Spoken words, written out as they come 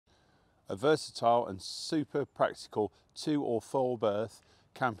a versatile and super practical 2 or 4 berth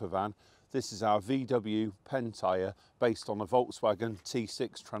camper van. This is our VW Pentire based on the Volkswagen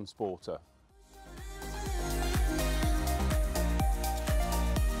T6 Transporter.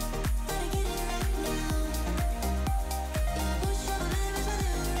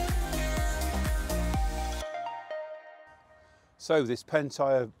 So this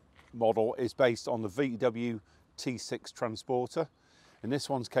Pentire model is based on the VW T6 Transporter. In this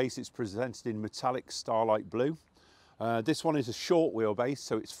one's case, it's presented in metallic starlight blue. This one is a short wheelbase,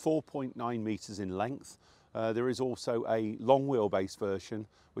 so it's 4.9 metres in length. There is also a long wheelbase version,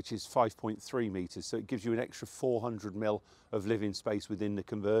 which is 5.3 metres, so it gives you an extra 400mm of living space within the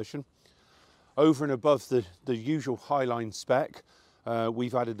conversion. Over and above the usual Highline spec,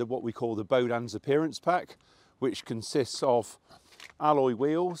 we've added what we call the Bodans Appearance Pack, which consists of alloy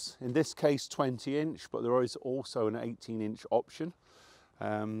wheels, in this case 20-inch, but there is also an 18-inch option.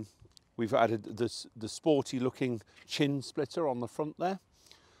 We've added the sporty looking chin splitter on the front there,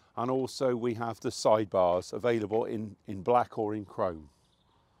 and also we have the sidebars available in black or in chrome.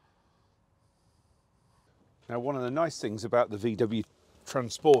 Now, one of the nice things about the VW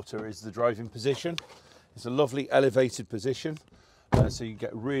Transporter is the driving position. It's a lovely elevated position, so you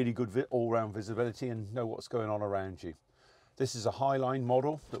get really good all-round visibility and know what's going on around you. This is a Highline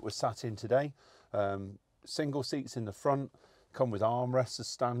model that we're sat in today. Single seats in the front, come with armrests as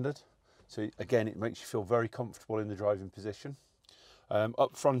standard. So again, it makes you feel very comfortable in the driving position.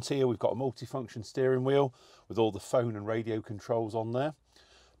 Up front here, we've got a multifunction steering wheel with all the phone and radio controls on there.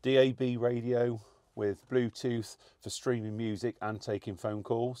 DAB radio with Bluetooth for streaming music and taking phone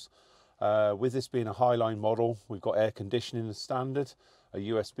calls. With this being a Highline model, we've got air conditioning as standard, a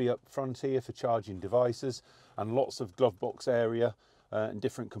USB up front here for charging devices, and lots of glove box area and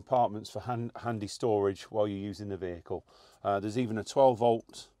different compartments for handy storage while you're using the vehicle. There's even a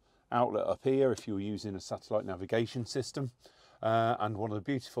 12-volt outlet up here if you were using a satellite navigation system. And one of the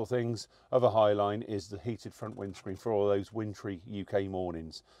beautiful things of a Highline is the heated front windscreen for all those wintry UK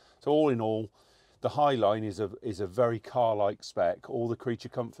mornings. So all in all, the Highline is a very car-like spec. All the creature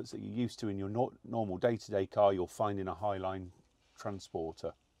comforts that you're used to in your normal day-to-day car, you'll find in a Highline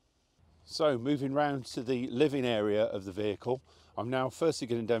Transporter. So moving round to the living area of the vehicle, I'm now firstly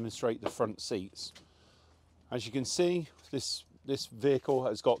going to demonstrate the front seats. As you can see, this vehicle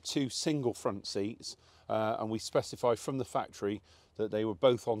has got 2 single front seats, and we specify from the factory that they were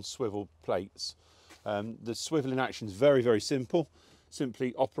both on swivel plates. The swiveling action is very, very simple.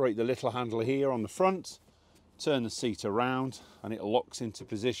 Simply operate the little handle here on the front, turn the seat around, and it locks into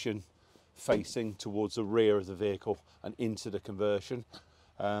position facing towards the rear of the vehicle and into the conversion.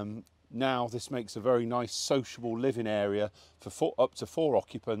 Now this makes a very nice sociable living area for up to 4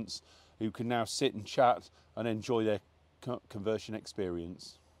 occupants who can now sit and chat and enjoy their conversion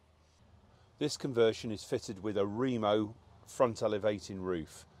experience. This conversion is fitted with a Reimo front elevating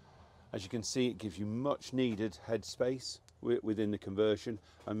roof. As you can see, it gives you much needed headspace within the conversion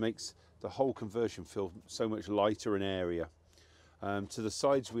and makes the whole conversion feel so much lighter and airier. To the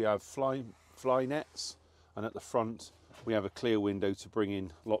sides we have fly nets, and at the front we have a clear window to bring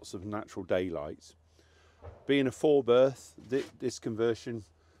in lots of natural daylight. Being a 4 berth, this conversion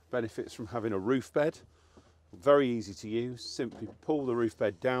benefits from having a roof bed. Very easy to use. Simply pull the roof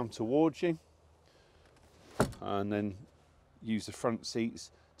bed down towards you and then use the front seats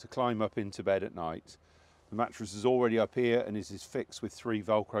to climb up into bed at night. The mattress is already up here and is fixed with 3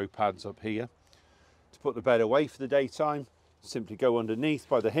 Velcro pads up here. To put the bed away for the daytime, simply go underneath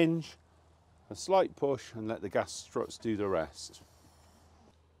by the hinge, a slight push, and let the gas struts do the rest.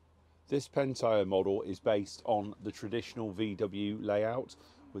 This Pentire model is based on the traditional VW layout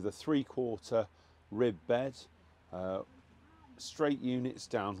with a 3/4 rib bed, straight units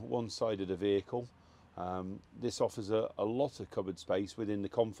down one side of the vehicle. This offers a lot of cupboard space within the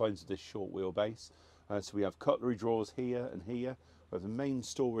confines of this short wheelbase. So we have cutlery drawers here and here. We have the main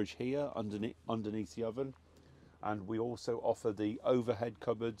storage here underneath the oven, and we also offer the overhead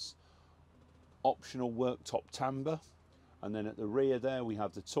cupboards, optional worktop tambour, and then at the rear there we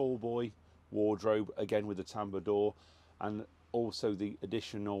have the tall boy wardrobe, again with the tambour door, and also the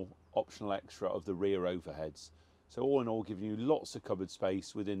additional optional extra of the rear overheads. So all in all, giving you lots of cupboard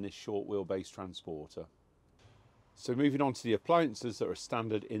space within this short wheelbase Transporter. So moving on to the appliances that are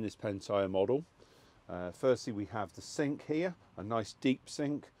standard in this Pentire model. Firstly, we have the sink here, a nice deep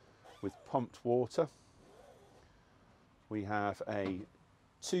sink with pumped water. We have a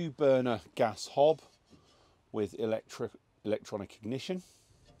 2-burner gas hob with electronic ignition.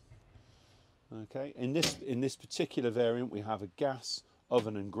 Okay, in this particular variant, we have a gas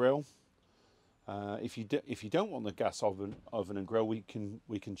oven and grill. If you don't want the gas oven and grill, we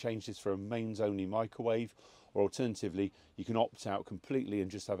can change this for a mains only microwave, or alternatively you can opt out completely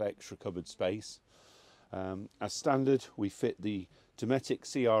and just have extra cupboard space. As standard, we fit the Dometic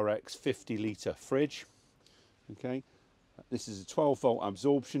CRX 50 litre fridge. Okay, this is a 12 volt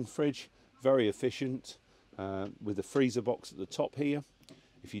absorption fridge, very efficient, with a freezer box at the top here.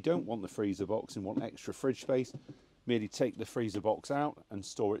 If you don't want the freezer box and want extra fridge space, merely take the freezer box out and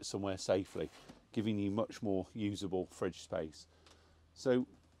store it somewhere safely, giving you much more usable fridge space. So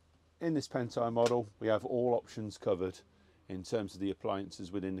in this Pentire model, we have all options covered in terms of the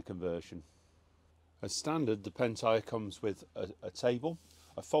appliances within the conversion. As standard, the Pentire comes with a table,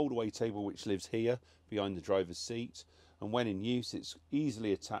 a foldaway table which lives here behind the driver's seat, and when in use it's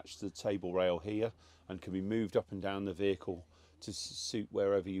easily attached to the table rail here and can be moved up and down the vehicle to suit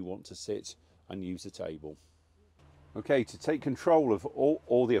wherever you want to sit and use the table. Okay, to take control of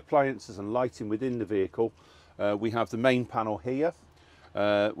all the appliances and lighting within the vehicle, we have the main panel here.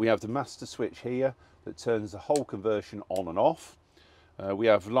 We have the master switch here that turns the whole conversion on and off. We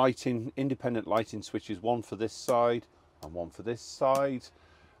have lighting, independent lighting switches, one for this side and one for this side.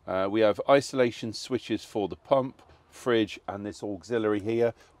 We have isolation switches for the pump, fridge and this auxiliary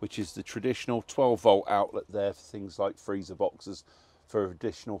here, which is the traditional 12 volt outlet there for things like freezer boxes for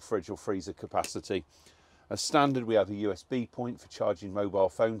additional fridge or freezer capacity. As standard, we have a USB point for charging mobile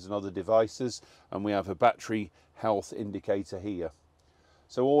phones and other devices, and we have a battery health indicator here.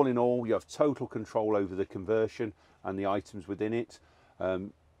 So all in all, you have total control over the conversion and the items within it.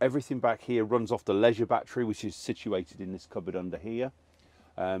 Everything back here runs off the leisure battery, which is situated in this cupboard under here.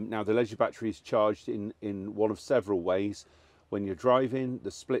 Now the leisure battery is charged in one of several ways. When you're driving,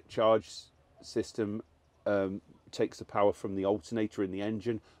 the split charge system takes the power from the alternator in the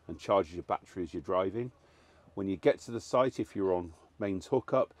engine and charges your battery as you're driving. When you get to the site, if you're on mains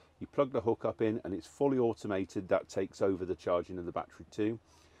hookup, you plug the hookup in and it's fully automated. That takes over the charging of the battery too.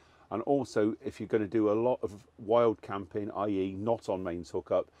 And also, if you're going to do a lot of wild camping, i.e. not on mains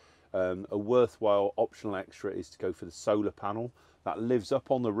hookup, a worthwhile optional extra is to go for the solar panel. That lives up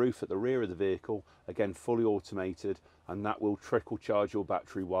on the roof at the rear of the vehicle, again fully automated, and that will trickle charge your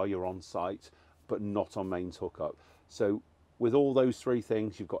battery while you're on site, but not on mains hookup. So with all those three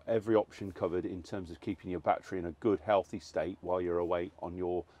things, you've got every option covered in terms of keeping your battery in a good, healthy state while you're away on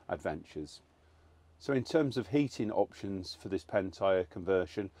your adventures. So in terms of heating options for this Pentire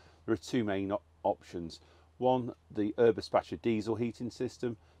conversion, there are two main options. One, the Urbispatcher diesel heating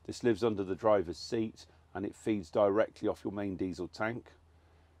system. This lives under the driver's seat and it feeds directly off your main diesel tank.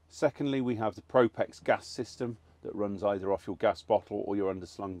 Secondly, we have the Propex gas system that runs either off your gas bottle or your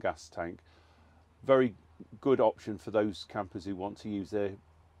underslung gas tank. Very good option for those campers who want to use their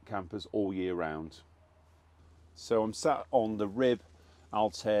campers all year round. So I'm sat on the RIB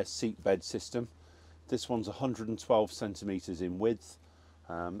Altair seat bed system. This one's 112 centimetres in width,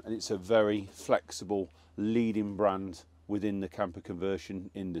 and it's a very flexible leading brand within the camper conversion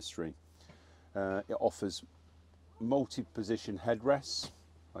industry. It offers multi-position headrests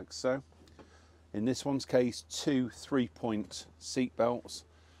like so. In this one's case, two 3-point seat belts,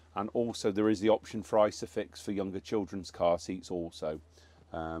 and also there is the option for Isofix for younger children's car seats also.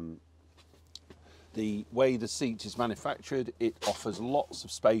 The way the seat is manufactured, it offers lots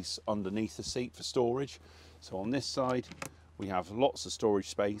of space underneath the seat for storage. So on this side we have lots of storage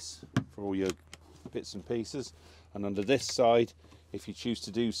space for all your bits and pieces, and under this side, if you choose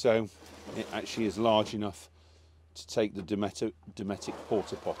to do so, it actually is large enough to take the Dometic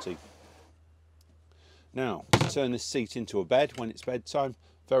porta potty. Now, to turn this seat into a bed when it's bedtime,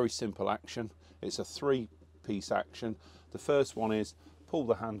 very simple action. It's a 3-piece action. The first one is pull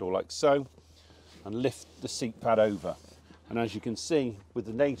the handle like so and lift the seat pad over. And as you can see, with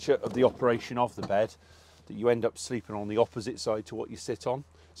the nature of the operation of the bed, that you end up sleeping on the opposite side to what you sit on.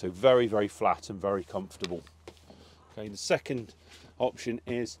 So very, very flat and very comfortable. Okay, the second option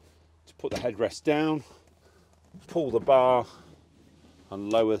is to put the headrest down, pull the bar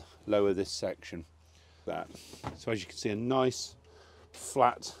and lower this section. So as you can see, a nice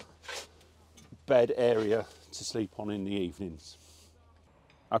flat bed area to sleep on in the evenings.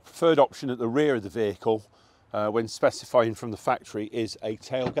 Our preferred option at the rear of the vehicle when specifying from the factory is a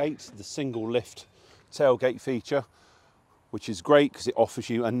tailgate, the single lift tailgate feature, which is great because it offers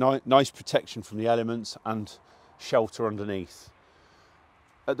you a nice protection from the elements and shelter underneath.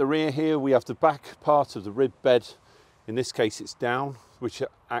 At the rear here we have the back part of the rib bed. In this case it's down, which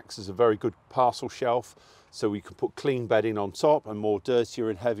acts as a very good parcel shelf, so we can put clean bedding on top and more dirtier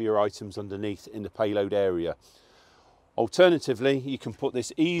and heavier items underneath in the payload area. Alternatively, you can put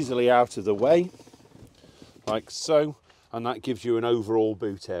this easily out of the way like so, and that gives you an overall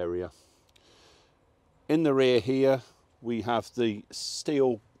boot area. In the rear here, we have the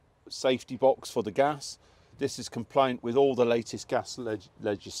steel safety box for the gas. This is compliant with all the latest gas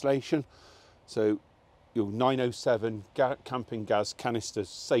legislation. So your 907 camping gas canisters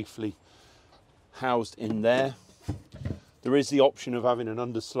safely housed in there. There is the option of having an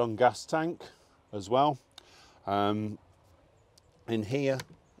underslung gas tank as well. In here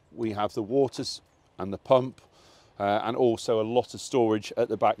we have the waters and the pump, and also a lot of storage at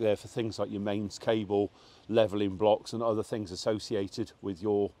the back there for things like your mains cable, leveling blocks and other things associated with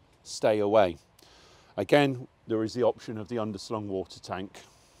your stay away. Again, there is the option of the underslung water tank.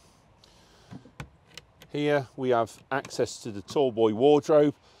 Here we have access to the tall boy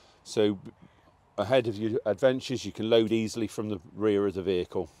wardrobe, so ahead of your adventures you can load easily from the rear of the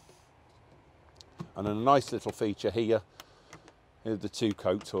vehicle. And a nice little feature here are the 2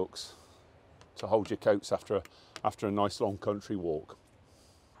 coat hooks to hold your coats after a nice long country walk.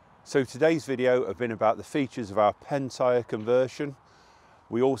 So today's video have been about the features of our Pentire conversion.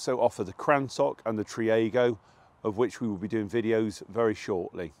 We also offer the Cransock and the Triego, of which we will be doing videos very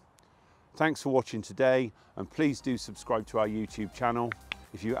shortly. Thanks for watching today, and please do subscribe to our YouTube channel.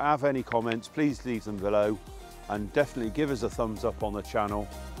 If you have any comments, please leave them below, and definitely give us a thumbs up on the channel,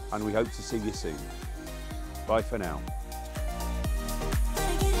 and we hope to see you soon. Bye for now.